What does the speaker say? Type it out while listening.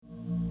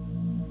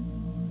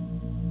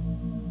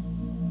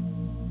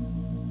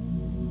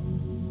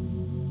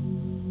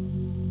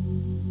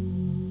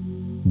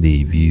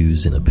The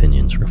views and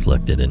opinions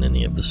reflected in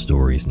any of the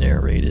stories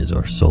narrated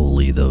are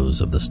solely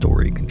those of the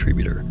story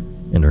contributor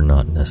and are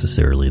not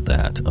necessarily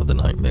that of the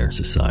Nightmare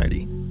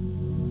Society.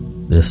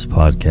 This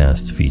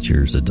podcast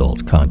features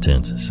adult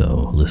content,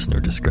 so listener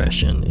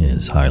discretion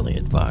is highly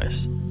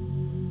advised.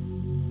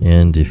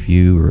 And if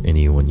you or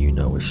anyone you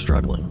know is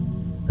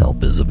struggling,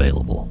 help is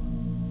available.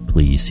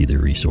 Please see the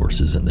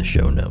resources in the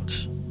show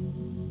notes.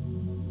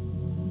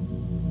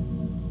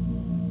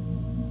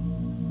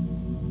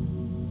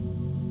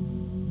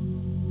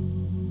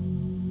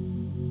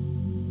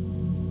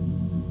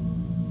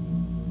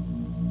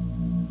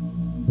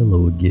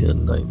 Hello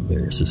again,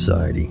 Nightmare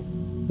Society,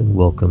 and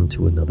welcome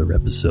to another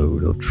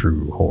episode of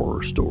True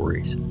Horror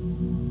Stories.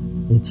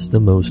 It's the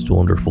most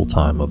wonderful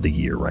time of the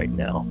year right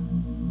now,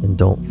 and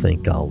don't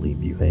think I'll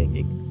leave you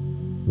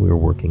hanging. We're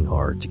working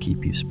hard to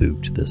keep you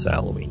spooked this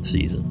Halloween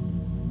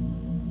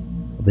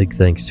season. A big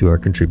thanks to our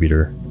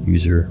contributor,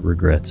 user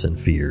Regrets and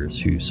Fears,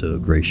 who so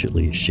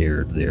graciously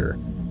shared their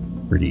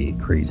pretty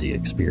crazy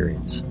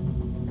experience.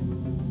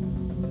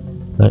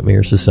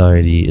 Nightmare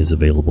Society is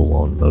available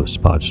on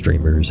most pod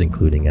streamers,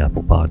 including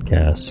Apple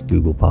Podcasts,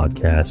 Google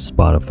Podcasts,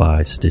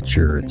 Spotify,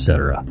 Stitcher,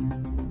 etc.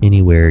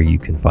 Anywhere you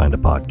can find a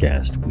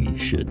podcast, we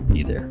should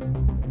be there.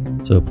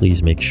 So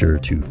please make sure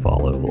to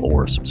follow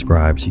or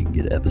subscribe so you can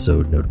get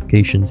episode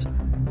notifications.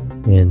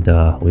 And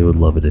we would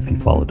love it if you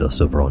followed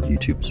us over on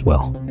YouTube as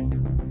well.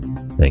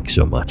 Thanks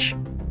so much.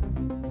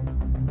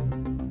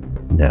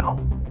 Now,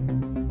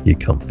 get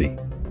comfy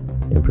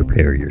and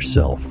prepare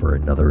yourself for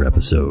another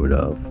episode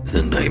of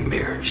The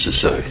Nightmare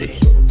Society.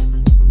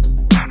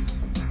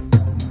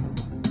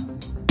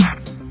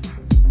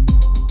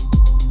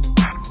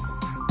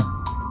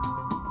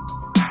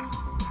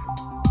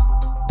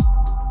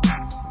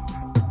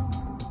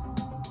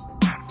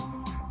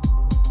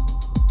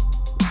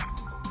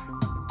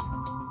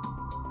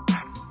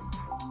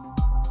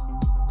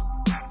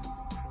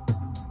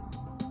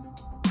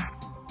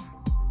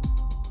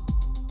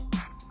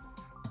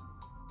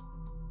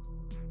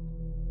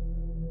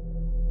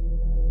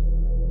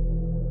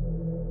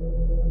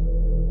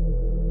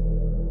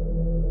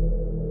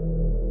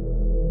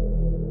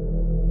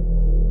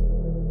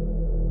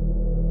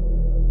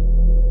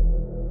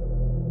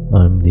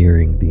 I'm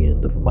nearing the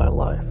end of my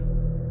life.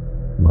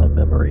 My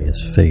memory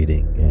is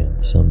fading,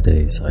 and some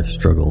days I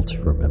struggle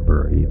to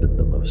remember even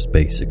the most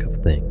basic of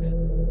things.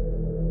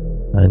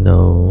 I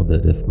know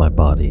that if my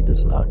body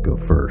does not go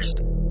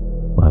first,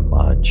 my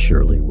mind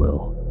surely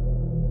will.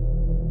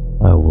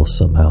 I will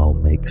somehow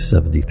make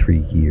 73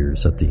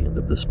 years at the end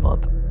of this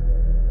month,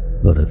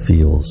 but it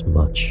feels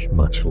much,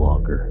 much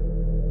longer.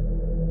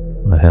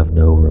 I have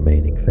no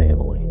remaining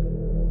family,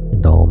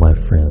 and all my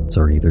friends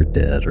are either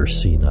dead or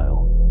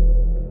senile.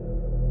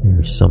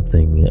 There's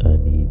something I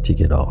need to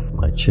get off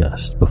my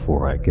chest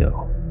before I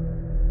go.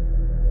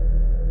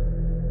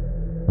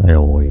 I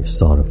always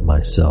thought of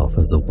myself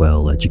as a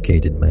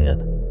well-educated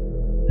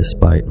man,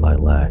 despite my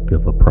lack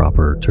of a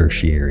proper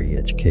tertiary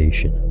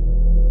education.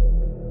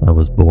 I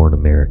was born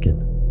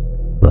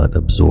American, but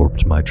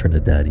absorbed my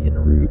Trinidadian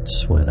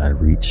roots when I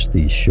reached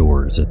these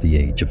shores at the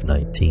age of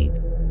 19.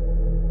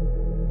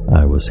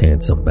 I was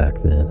handsome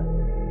back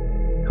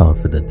then,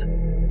 confident,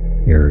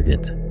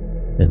 arrogant,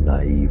 and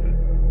naive.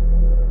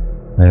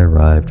 I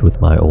arrived with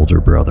my older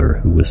brother,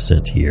 who was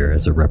sent here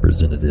as a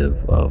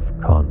representative of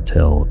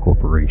Contel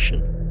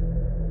Corporation,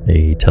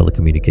 a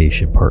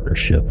telecommunication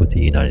partnership with the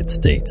United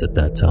States at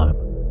that time.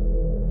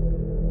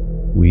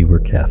 We were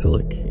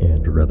Catholic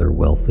and rather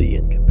wealthy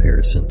in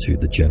comparison to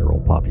the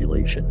general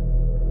population,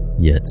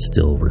 yet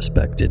still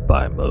respected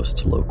by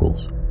most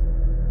locals.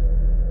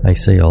 I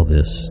say all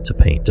this to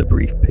paint a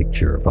brief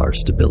picture of our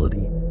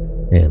stability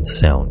and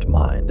sound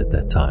mind at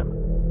that time.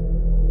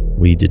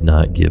 We did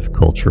not give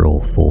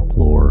cultural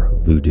folklore,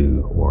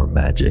 voodoo, or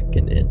magic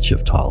an inch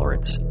of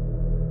tolerance.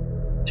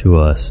 To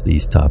us,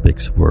 these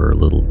topics were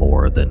little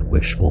more than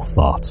wishful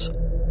thoughts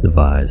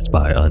devised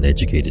by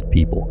uneducated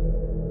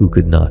people who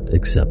could not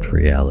accept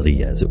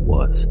reality as it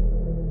was.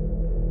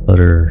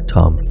 Utter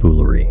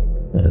tomfoolery,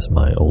 as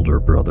my older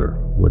brother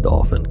would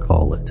often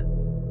call it.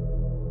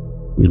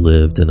 We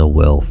lived in a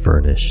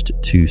well-furnished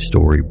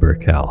 2-story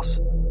brick house,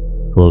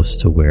 close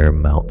to where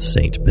Mount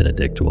St.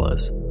 Benedict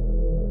was,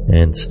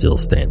 and still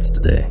stands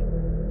today.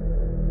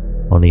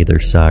 On either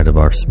side of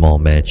our small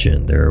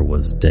mansion there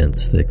was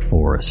dense, thick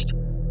forest,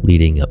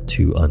 leading up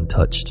to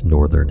untouched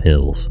northern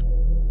hills.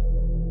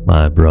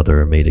 My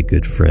brother made a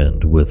good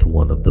friend with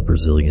one of the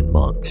Brazilian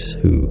monks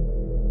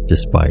who,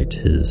 despite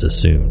his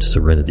assumed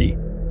serenity,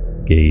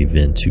 gave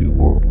in to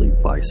worldly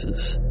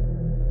vices.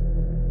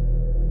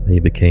 They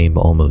became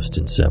almost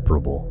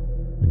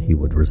inseparable, and he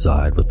would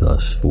reside with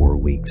us for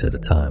weeks at a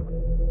time,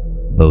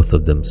 both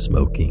of them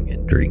smoking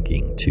and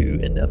drinking to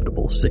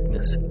inevitable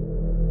sickness,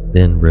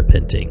 then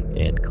repenting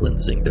and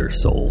cleansing their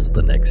souls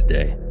the next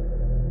day.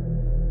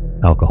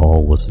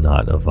 Alcohol was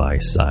not a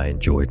vice I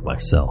enjoyed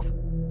myself,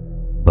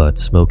 but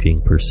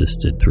smoking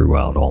persisted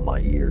throughout all my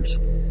years.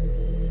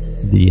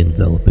 The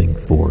enveloping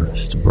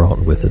forest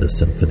brought with it a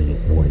symphony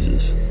of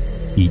noises,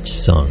 each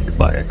sung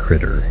by a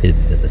critter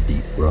hidden in the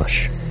deep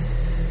brush.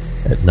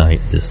 At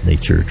night, this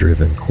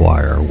nature-driven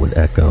choir would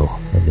echo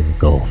and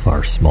engulf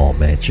our small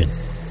mansion.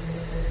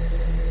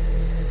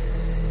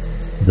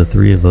 The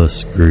three of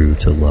us grew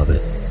to love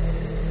it.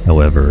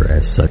 However,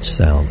 as such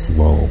sounds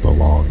lulled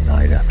along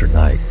night after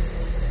night,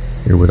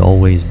 there would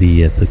always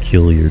be a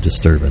peculiar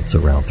disturbance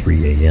around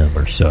 3 a.m.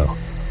 or so.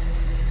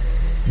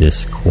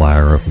 This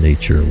choir of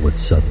nature would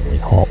suddenly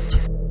halt.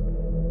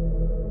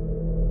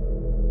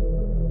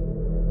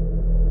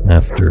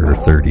 After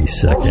 30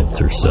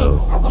 seconds or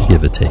so,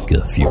 give or take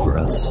a few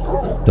breaths,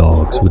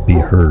 dogs would be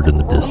heard in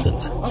the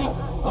distance,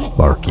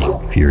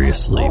 barking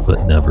furiously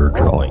but never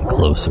drawing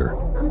closer.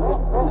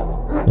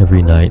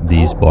 Every night,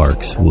 these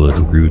barks would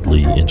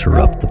rudely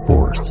interrupt the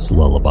forest's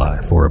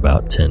lullaby for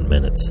about 10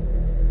 minutes,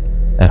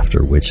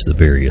 after which the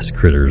various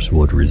critters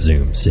would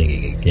resume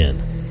singing again.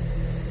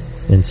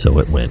 And so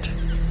it went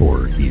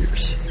for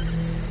years.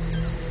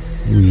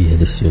 We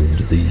had assumed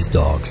these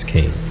dogs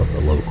came from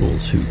the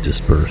locals who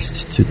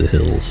dispersed to the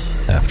hills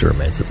after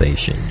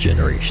emancipation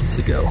generations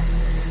ago.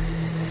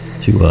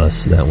 To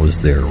us, that was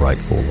their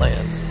rightful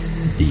land,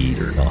 deed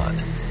or not,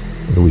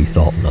 and we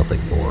thought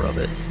nothing more of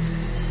it.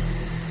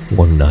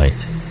 One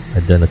night,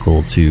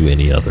 identical to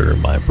any other,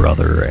 my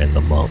brother and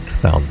the monk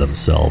found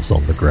themselves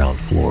on the ground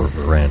floor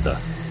veranda,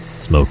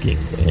 smoking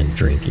and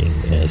drinking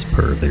as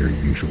per their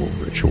usual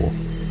ritual.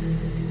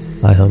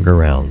 I hung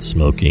around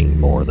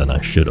smoking more than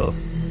I should have,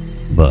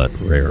 but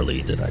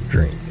rarely did I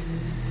drink.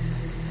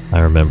 I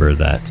remember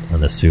that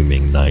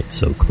unassuming night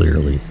so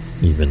clearly,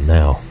 even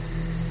now,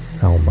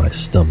 how my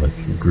stomach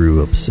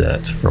grew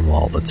upset from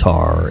all the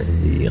tar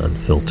in the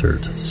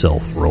unfiltered,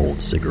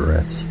 self-rolled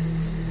cigarettes.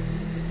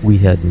 We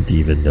hadn't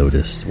even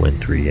noticed when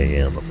 3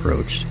 a.m.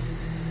 approached.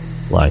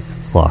 Like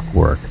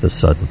clockwork, the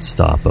sudden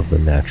stop of the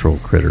natural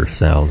critter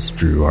sounds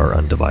drew our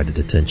undivided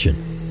attention.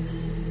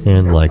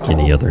 And like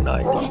any other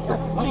night,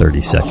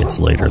 30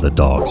 seconds later the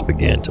dogs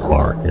began to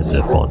bark as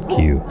if on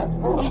cue.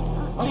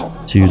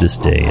 To this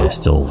day, I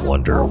still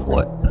wonder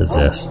what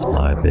possessed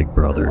my big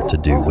brother to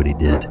do what he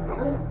did.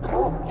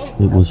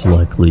 It was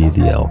likely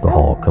the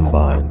alcohol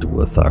combined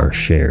with our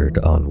shared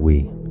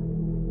ennui.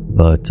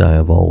 But I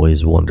have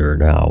always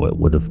wondered how it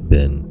would have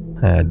been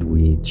had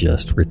we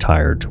just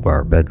retired to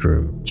our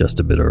bedroom just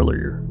a bit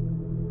earlier.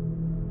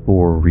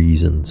 For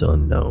reasons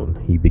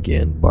unknown, he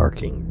began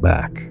barking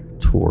back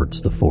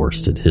towards the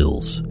forested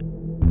hills,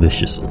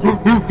 viciously.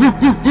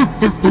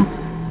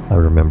 I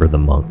remember the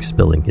monk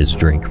spilling his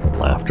drink from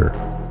laughter,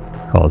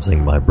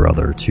 causing my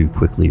brother to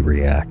quickly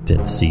react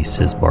and cease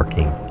his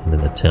barking in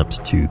an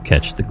attempt to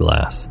catch the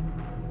glass.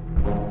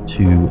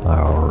 To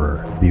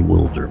our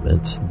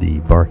bewilderment, the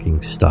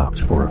barking stopped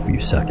for a few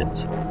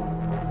seconds.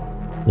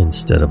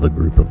 Instead of a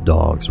group of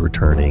dogs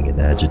returning an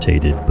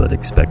agitated but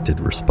expected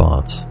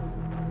response,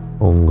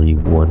 only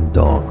one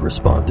dog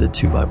responded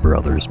to my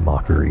brother's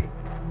mockery,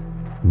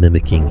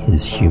 mimicking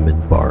his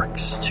human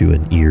barks to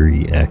an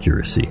eerie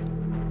accuracy.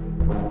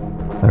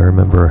 I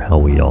remember how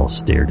we all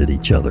stared at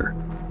each other,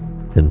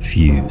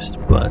 confused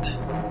but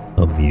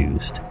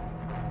amused.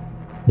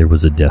 There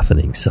was a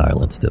deafening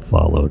silence that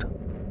followed.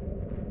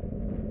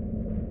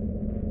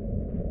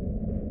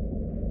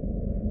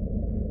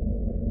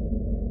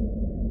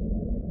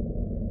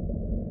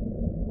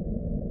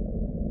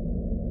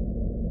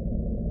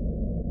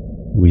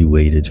 We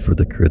waited for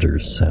the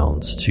critter's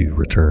sounds to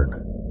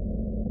return.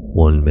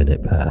 1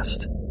 minute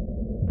passed,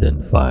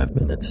 then 5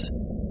 minutes,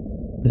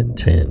 then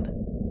 10.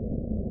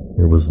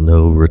 There was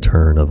no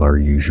return of our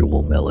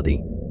usual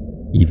melody,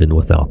 even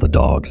without the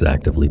dogs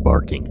actively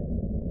barking.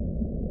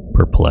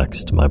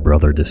 Perplexed, my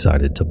brother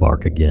decided to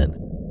bark again,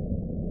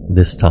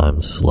 this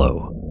time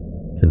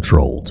slow,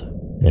 controlled,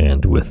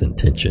 and with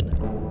intention,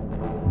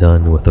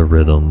 done with a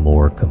rhythm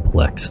more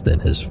complex than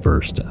his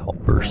first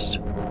outburst.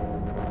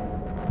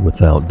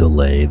 Without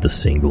delay, the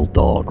single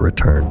dog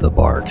returned the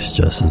barks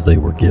just as they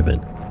were given,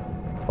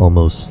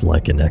 almost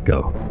like an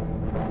echo.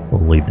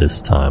 Only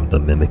this time the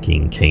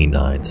mimicking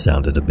canine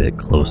sounded a bit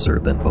closer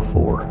than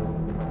before.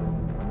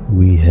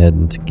 We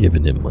hadn't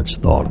given it much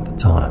thought at the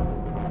time.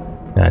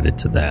 Added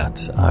to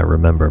that, I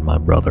remember my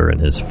brother and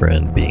his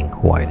friend being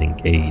quite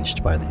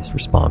engaged by these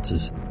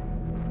responses.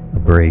 A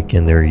break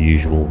in their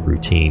usual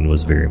routine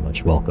was very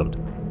much welcomed.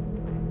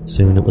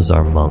 Soon it was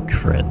our monk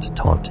friend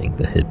taunting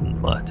the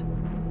hidden mutt,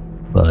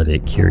 but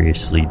it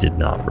curiously did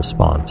not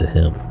respond to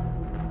him,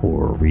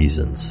 for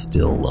reasons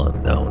still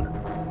unknown.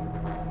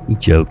 He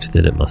joked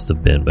that it must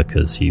have been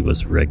because he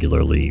was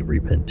regularly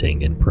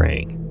repenting and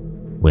praying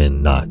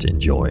when not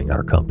enjoying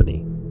our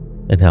company,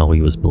 and how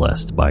he was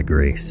blessed by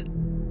grace.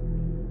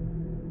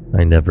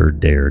 I never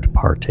dared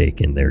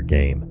partake in their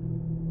game.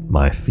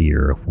 My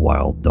fear of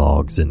wild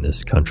dogs in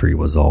this country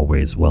was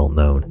always well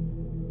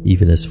known,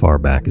 even as far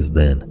back as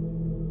then.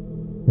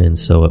 And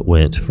so it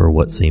went for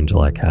what seemed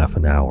like half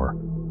an hour,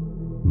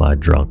 my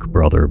drunk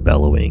brother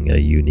bellowing a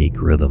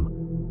unique rhythm,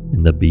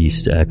 and the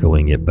beast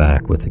echoing it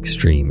back with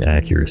extreme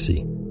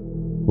accuracy,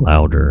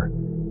 louder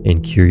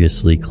and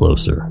curiously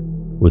closer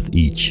with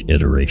each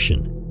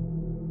iteration.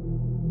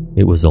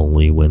 It was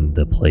only when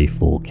the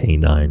playful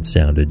canine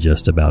sounded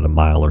just about a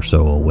mile or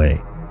so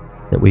away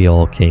that we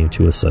all came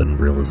to a sudden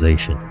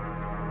realization.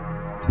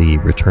 The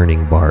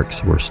returning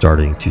barks were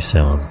starting to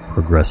sound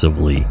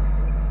progressively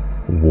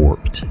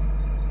warped.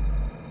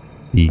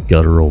 The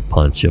guttural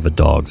punch of a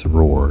dog's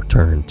roar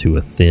turned to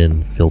a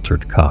thin,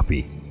 filtered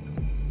copy.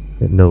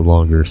 It no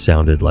longer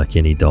sounded like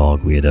any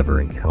dog we had ever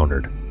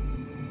encountered,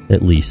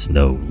 at least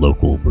no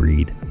local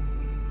breed.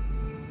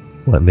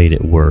 What made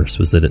it worse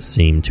was that it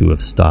seemed to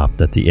have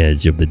stopped at the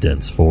edge of the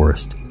dense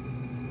forest,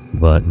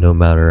 but no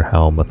matter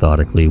how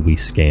methodically we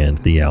scanned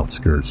the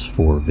outskirts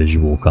for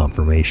visual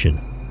confirmation,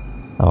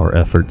 our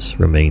efforts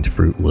remained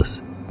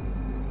fruitless.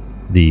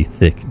 The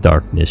thick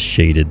darkness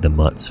shaded the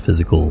mutt's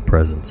physical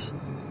presence.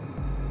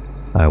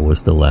 I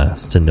was the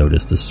last to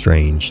notice the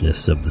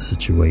strangeness of the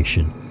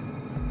situation.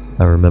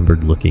 I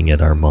remembered looking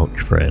at our monk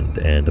friend,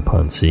 and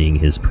upon seeing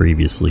his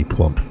previously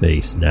plump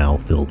face now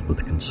filled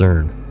with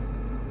concern,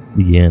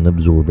 began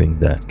absorbing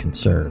that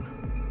concern.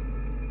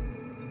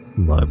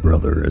 My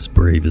brother, as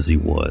brave as he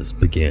was,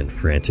 began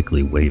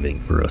frantically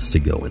waving for us to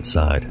go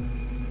inside.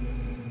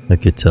 I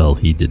could tell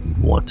he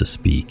didn't want to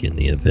speak in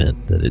the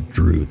event that it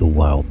drew the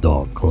wild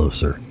dog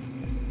closer.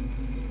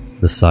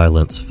 The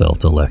silence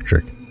felt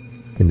electric,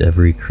 and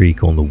every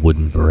creak on the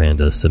wooden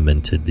veranda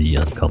cemented the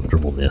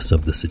uncomfortableness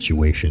of the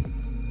situation.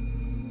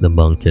 The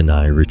monk and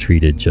I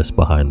retreated just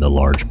behind the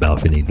large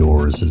balcony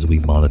doors as we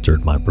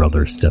monitored my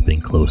brother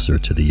stepping closer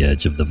to the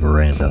edge of the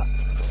veranda,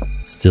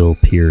 still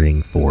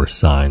peering for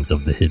signs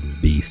of the hidden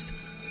beast.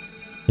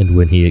 And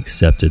when he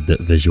accepted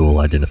that visual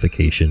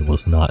identification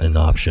was not an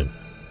option,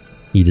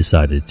 he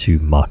decided to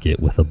mock it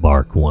with a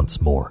bark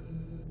once more.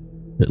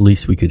 At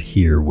least we could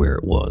hear where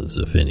it was,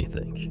 if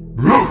anything.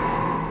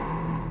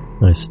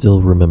 I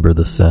still remember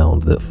the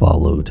sound that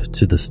followed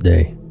to this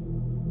day.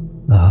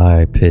 A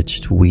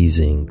high-pitched,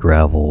 wheezing,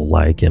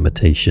 gravel-like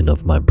imitation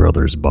of my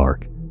brother's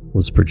bark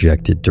was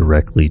projected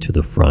directly to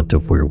the front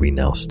of where we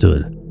now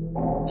stood,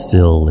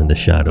 still in the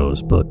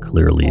shadows but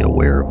clearly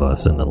aware of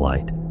us in the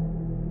light.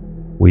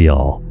 We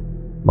all,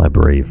 my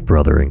brave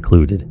brother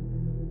included,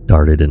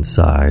 darted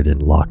inside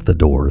and locked the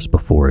doors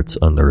before its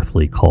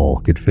unearthly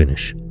call could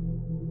finish.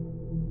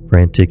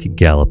 Frantic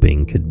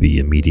galloping could be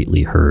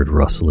immediately heard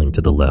rustling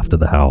to the left of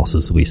the house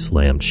as we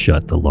slammed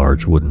shut the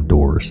large wooden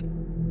doors,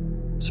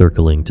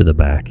 circling to the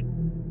back,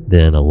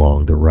 then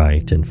along the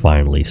right, and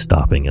finally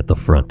stopping at the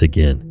front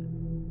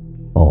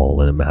again,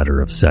 all in a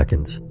matter of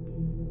seconds.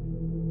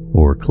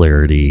 For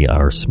clarity,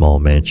 our small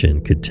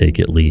mansion could take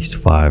at least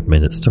 5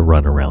 minutes to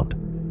run around,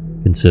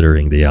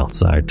 considering the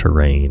outside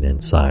terrain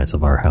and size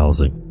of our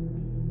housing.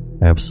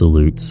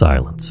 Absolute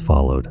silence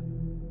followed.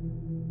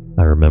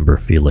 I remember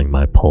feeling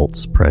my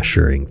pulse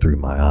pressuring through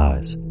my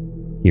eyes,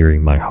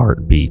 hearing my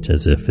heart beat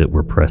as if it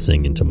were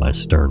pressing into my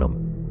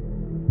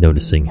sternum,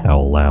 noticing how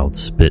loud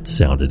spit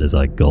sounded as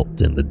I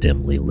gulped in the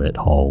dimly lit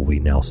hall we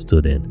now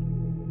stood in.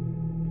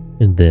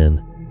 And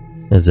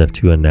then, as if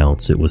to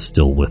announce it was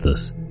still with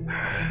us,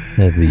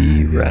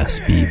 heavy,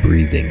 raspy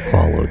breathing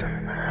followed,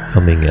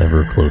 coming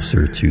ever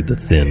closer to the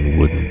thin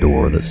wooden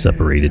door that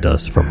separated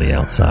us from the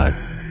outside.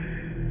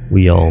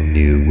 We all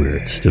knew where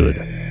it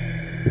stood.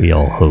 We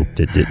all hoped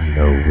it didn't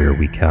know where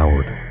we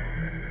cowered.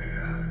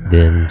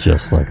 Then,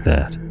 just like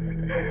that,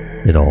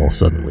 it all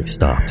suddenly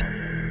stopped.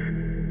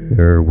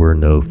 There were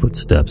no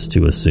footsteps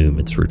to assume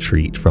its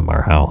retreat from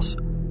our house,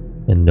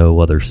 and no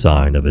other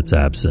sign of its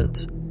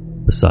absence,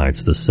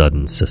 besides the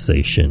sudden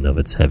cessation of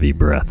its heavy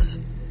breaths.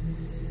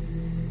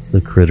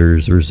 The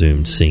critters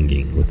resumed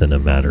singing within a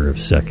matter of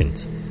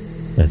seconds,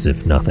 as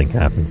if nothing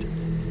happened,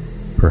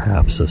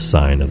 perhaps a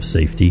sign of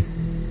safety.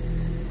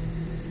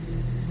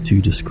 To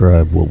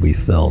describe what we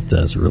felt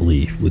as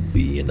relief would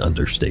be an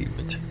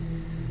understatement.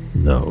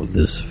 No,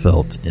 this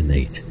felt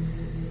innate,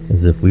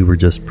 as if we were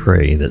just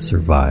prey that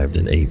survived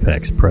an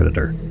apex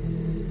predator.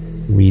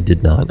 We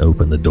did not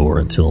open the door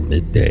until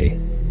midday,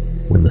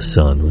 when the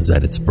sun was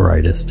at its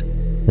brightest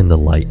and the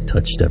light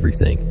touched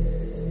everything.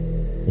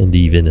 And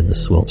even in the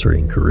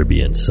sweltering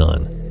Caribbean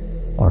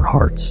sun, our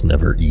hearts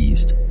never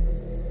eased.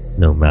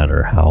 No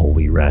matter how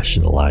we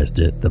rationalized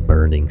it, the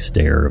burning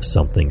stare of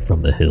something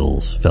from the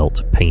hills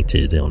felt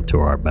painted onto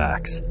our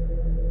backs.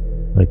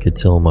 I could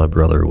tell my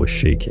brother was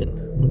shaken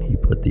when he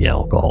put the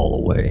alcohol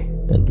away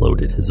and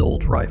loaded his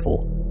old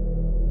rifle.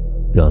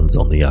 Guns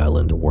on the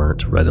island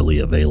weren't readily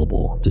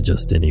available to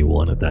just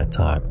anyone at that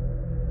time,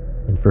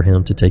 and for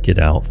him to take it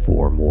out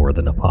for more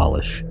than a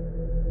polish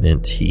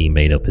meant he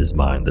made up his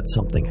mind that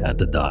something had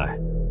to die.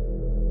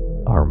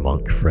 Our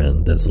monk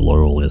friend, as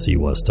loyal as he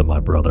was to my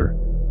brother,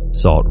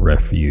 sought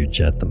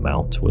refuge at the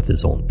mount with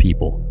his own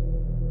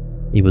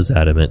people. He was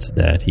adamant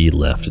that he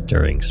left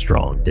during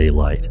strong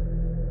daylight.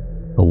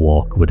 A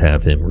walk would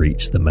have him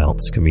reach the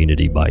mount's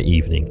community by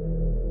evening,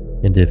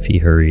 and if he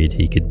hurried,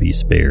 he could be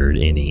spared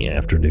any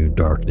afternoon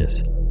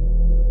darkness.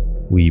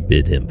 We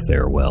bid him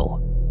farewell,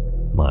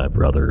 my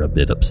brother a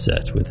bit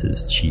upset with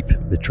his cheap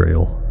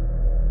betrayal.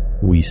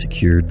 We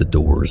secured the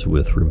doors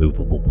with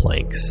removable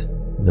planks,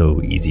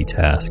 no easy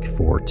task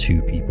for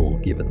two people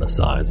given the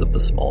size of the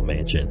small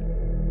mansion.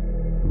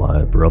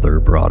 My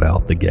brother brought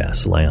out the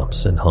gas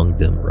lamps and hung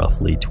them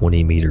roughly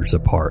 20 meters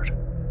apart,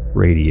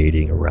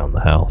 radiating around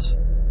the house,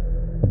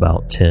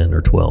 about 10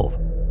 or 12,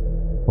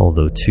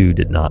 although 2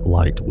 did not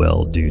light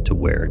well due to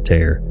wear and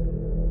tear.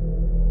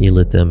 He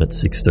lit them at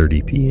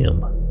 6:30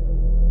 p.m.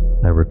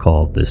 I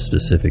recalled this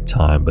specific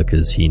time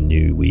because he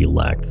knew we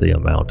lacked the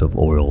amount of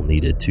oil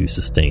needed to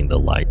sustain the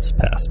lights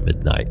past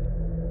midnight.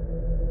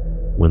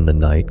 When the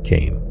night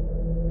came,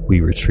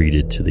 we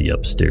retreated to the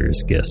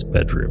upstairs guest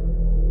bedroom.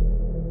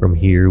 From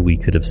here, we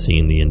could have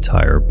seen the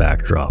entire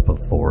backdrop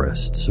of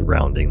forest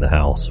surrounding the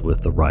house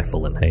with the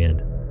rifle in hand.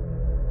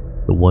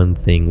 The one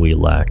thing we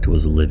lacked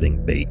was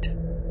living bait.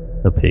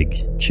 A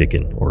pig,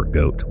 chicken, or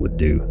goat would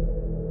do.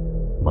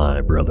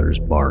 My brother's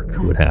bark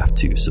would have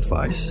to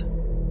suffice.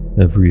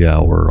 Every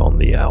hour on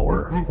the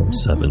hour, from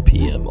 7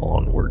 p.m.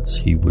 onwards,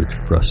 he would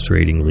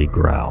frustratingly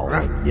growl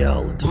and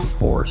yell into the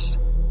forest,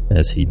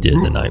 as he did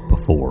the night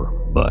before,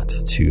 but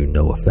to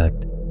no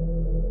effect.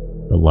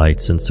 The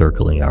lights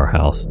encircling our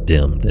house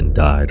dimmed and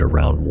died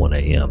around 1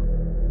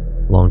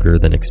 a.m., longer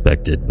than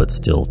expected but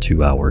still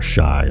 2 hours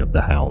shy of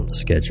the hound's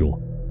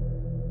schedule.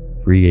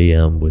 3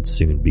 a.m. would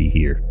soon be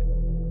here,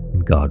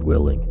 and God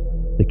willing,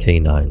 the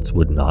canines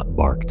would not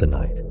bark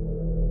tonight.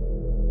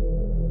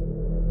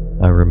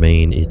 I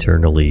remain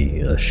eternally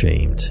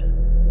ashamed.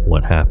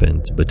 What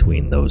happened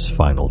between those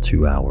final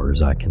 2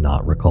 hours I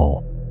cannot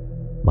recall.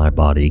 My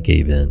body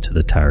gave in to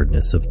the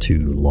tiredness of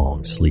 2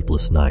 long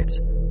sleepless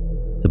nights.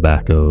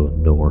 Tobacco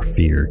nor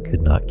fear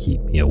could not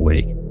keep me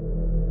awake,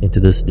 and to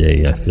this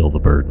day I feel the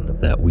burden of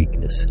that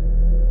weakness.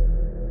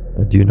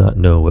 I do not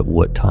know at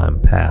what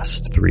time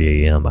past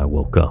 3 a.m. I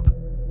woke up,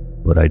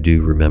 but I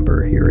do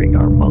remember hearing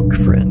our monk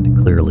friend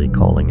clearly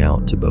calling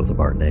out to both of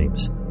our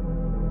names.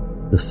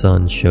 The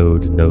sun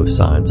showed no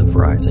signs of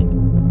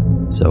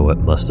rising, so it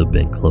must have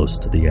been close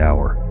to the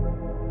hour,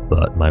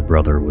 but my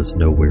brother was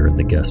nowhere in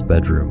the guest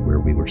bedroom where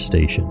we were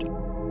stationed.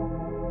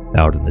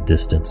 Out in the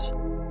distance,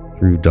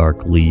 through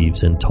dark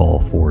leaves and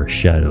tall forest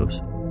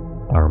shadows,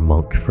 our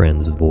monk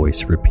friend's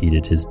voice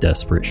repeated his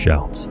desperate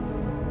shouts.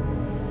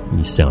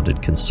 He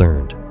sounded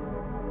concerned,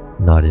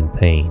 not in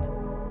pain,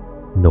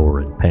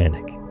 nor in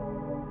panic,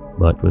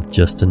 but with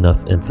just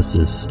enough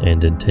emphasis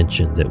and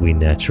intention that we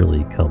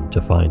naturally come to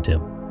find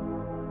him.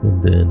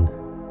 And then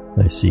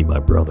I see my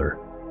brother,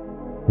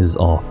 his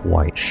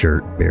off-white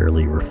shirt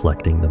barely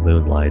reflecting the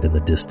moonlight in the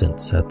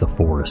distance at the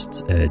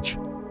forest's edge.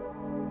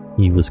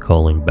 He was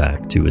calling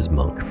back to his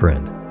monk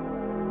friend,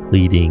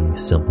 pleading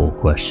simple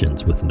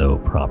questions with no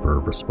proper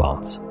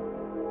response.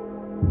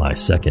 My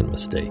second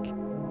mistake.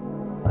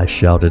 I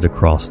shouted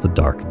across the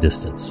dark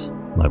distance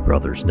my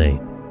brother's name,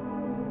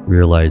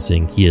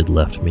 realizing he had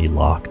left me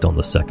locked on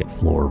the second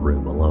floor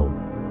room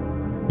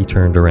alone. He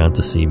turned around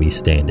to see me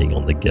standing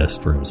on the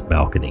guest room's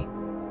balcony,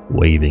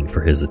 waving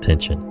for his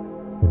attention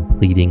and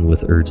pleading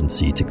with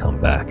urgency to come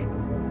back.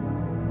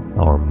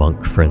 Our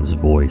monk friend's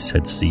voice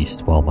had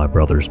ceased while my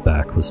brother's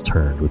back was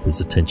turned with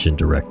his attention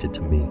directed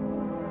to me.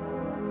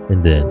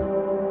 And then,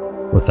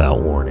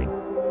 without warning,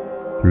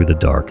 through the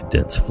dark,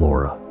 dense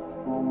flora,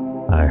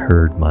 I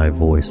heard my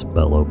voice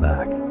bellow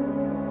back.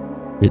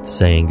 It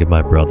sang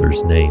my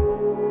brother's name,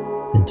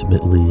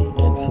 intimately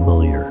and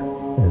familiar,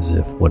 as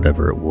if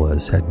whatever it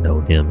was had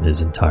known him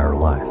his entire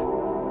life.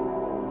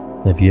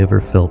 Have you ever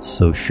felt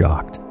so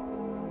shocked,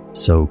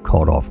 so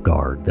caught off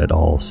guard that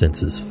all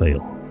senses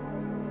fail?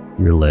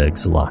 Your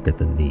legs lock at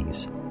the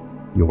knees,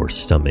 your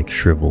stomach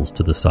shrivels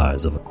to the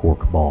size of a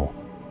cork ball,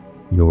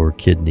 your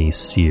kidneys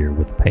sear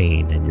with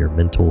pain, and your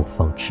mental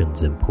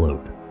functions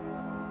implode.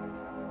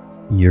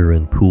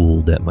 Urine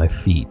pooled at my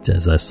feet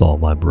as I saw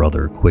my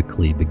brother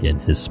quickly begin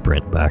his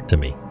sprint back to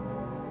me,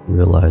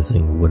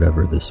 realizing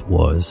whatever this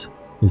was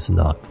is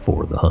not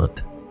for the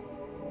hunt.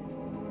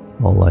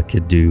 All I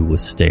could do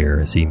was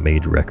stare as he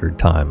made record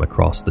time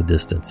across the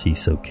distance he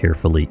so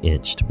carefully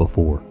inched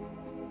before.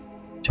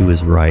 To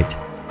his right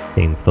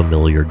came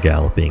familiar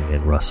galloping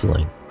and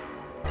rustling,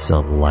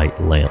 some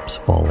light lamps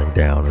falling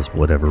down as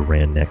whatever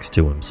ran next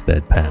to him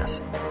sped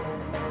past,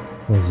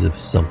 as if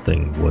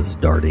something was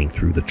darting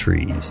through the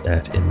trees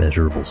at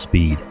immeasurable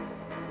speed.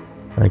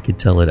 I could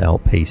tell it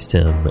outpaced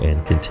him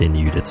and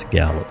continued its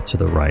gallop to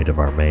the right of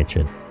our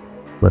mansion,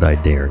 but I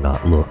dare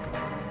not look.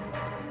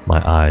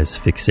 My eyes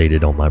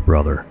fixated on my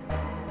brother.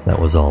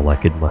 That was all I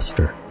could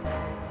muster.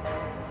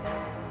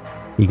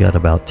 He got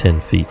about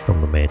 10 feet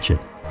from the mansion.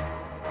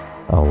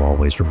 I'll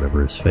always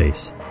remember his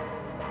face.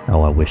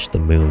 How I wish the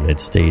moon had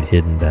stayed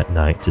hidden that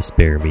night to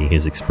spare me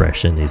his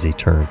expression as he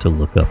turned to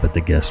look up at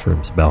the guest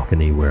room's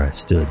balcony where I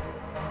stood.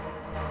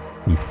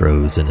 He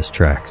froze in his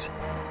tracks,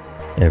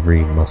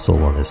 every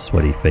muscle on his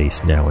sweaty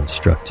face now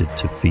instructed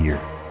to fear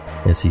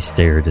as he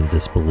stared in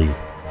disbelief.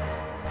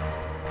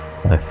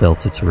 I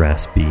felt its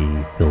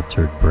raspy,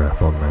 filtered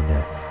breath on my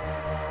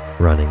neck,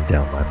 running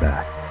down my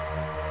back.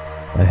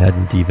 I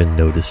hadn't even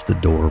noticed the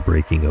door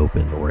breaking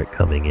open or it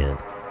coming in.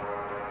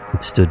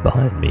 It stood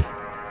behind me,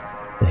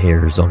 the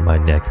hairs on my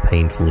neck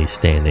painfully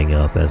standing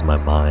up as my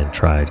mind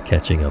tried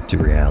catching up to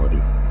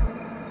reality.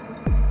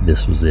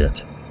 This was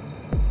it.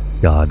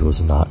 God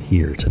was not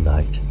here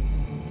tonight.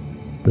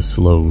 The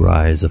slow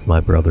rise of my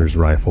brother's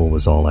rifle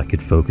was all I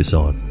could focus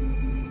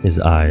on, his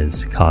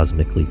eyes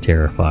cosmically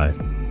terrified,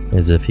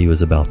 as if he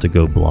was about to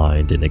go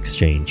blind in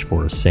exchange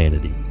for his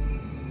sanity.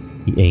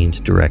 He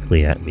aimed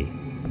directly at me,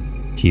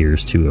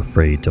 tears too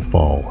afraid to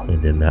fall,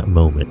 and in that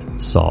moment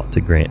sought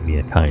to grant me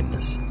a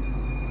kindness.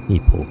 He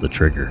pulled the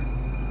trigger.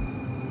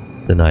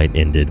 The night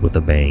ended with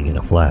a bang and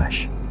a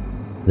flash,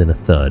 then a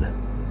thud,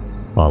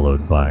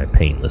 followed by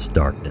painless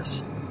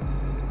darkness.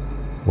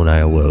 When I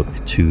awoke,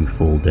 2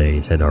 full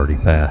days had already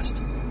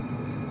passed,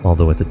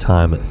 although at the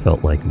time it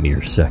felt like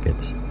mere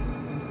seconds.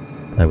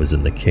 I was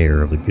in the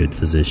care of a good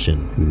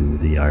physician who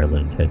the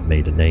island had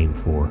made a name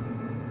for.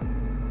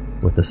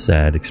 With a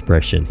sad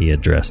expression, he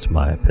addressed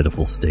my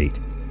pitiful state,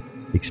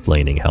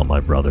 explaining how my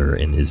brother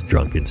in his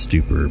drunken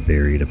stupor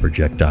buried a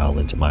projectile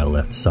into my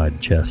left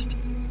side chest.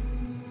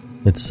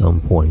 At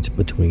some point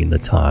between the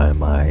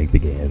time I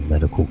began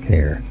medical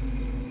care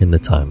and the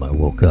time I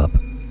woke up,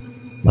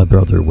 my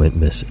brother went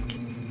missing.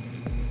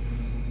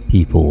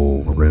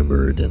 People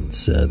rumored and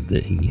said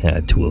that he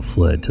had to have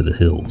fled to the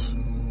hills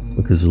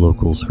because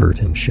locals heard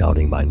him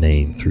shouting my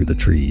name through the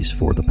trees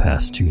for the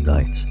past 2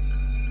 nights.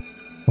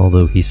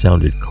 Although he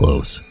sounded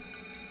close,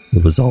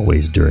 it was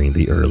always during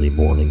the early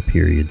morning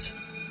periods.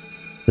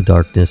 The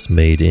darkness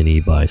made any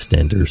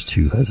bystanders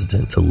too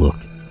hesitant to look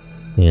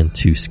and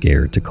too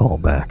scared to call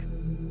back,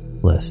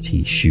 lest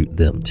he shoot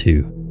them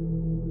too.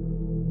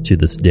 To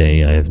this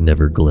day, I have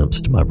never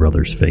glimpsed my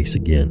brother's face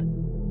again.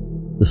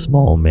 The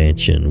small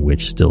mansion,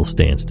 which still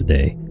stands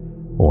today,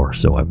 or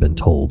so I've been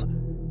told,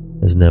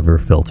 has never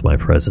felt my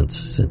presence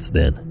since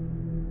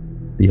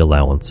then. The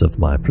allowance of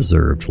my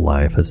preserved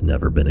life has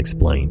never been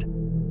explained,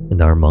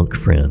 and our monk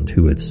friend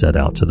who had set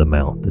out to the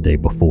mount the day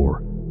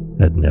before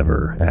had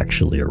never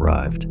actually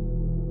arrived.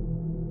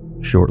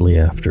 Shortly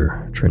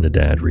after,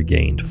 Trinidad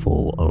regained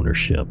full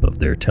ownership of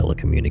their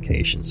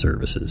telecommunication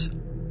services,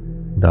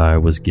 and I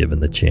was given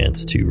the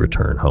chance to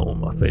return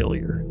home a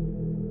failure.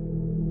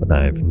 But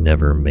I've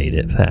never made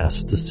it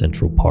past the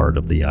central part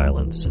of the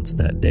island since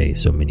that day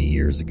so many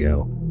years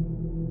ago.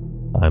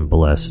 I'm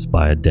blessed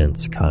by a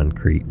dense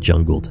concrete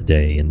jungle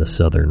today in the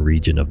southern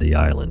region of the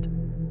island,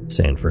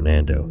 San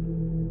Fernando,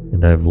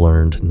 and I've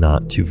learned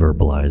not to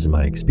verbalize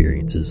my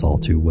experiences all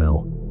too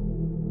well.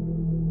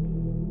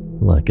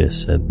 Like I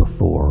said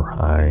before,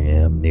 I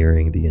am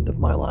nearing the end of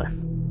my life.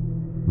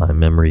 My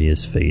memory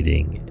is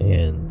fading,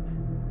 and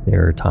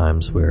there are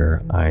times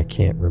where I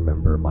can't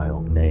remember my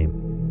own name.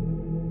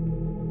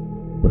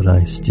 But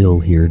I still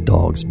hear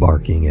dogs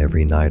barking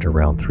every night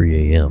around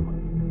 3 a.m.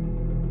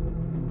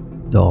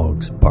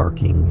 Dogs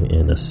barking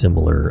in a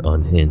similar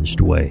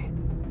unhinged way.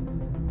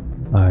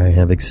 I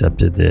have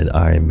accepted that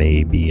I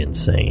may be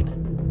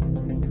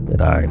insane,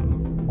 that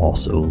I'm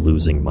also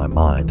losing my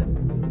mind.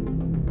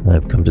 I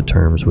have come to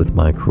terms with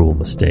my cruel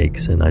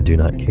mistakes, and I do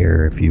not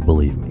care if you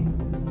believe me.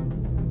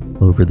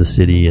 Over the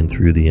city and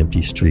through the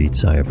empty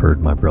streets, I have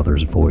heard my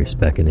brother's voice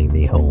beckoning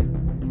me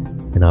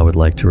home, and I would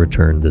like to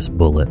return this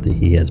bullet that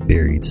he has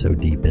buried so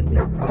deep in me.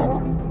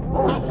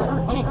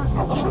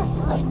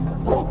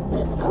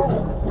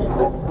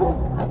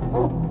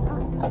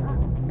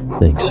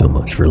 Thanks so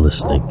much for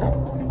listening,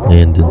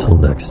 and until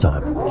next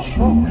time.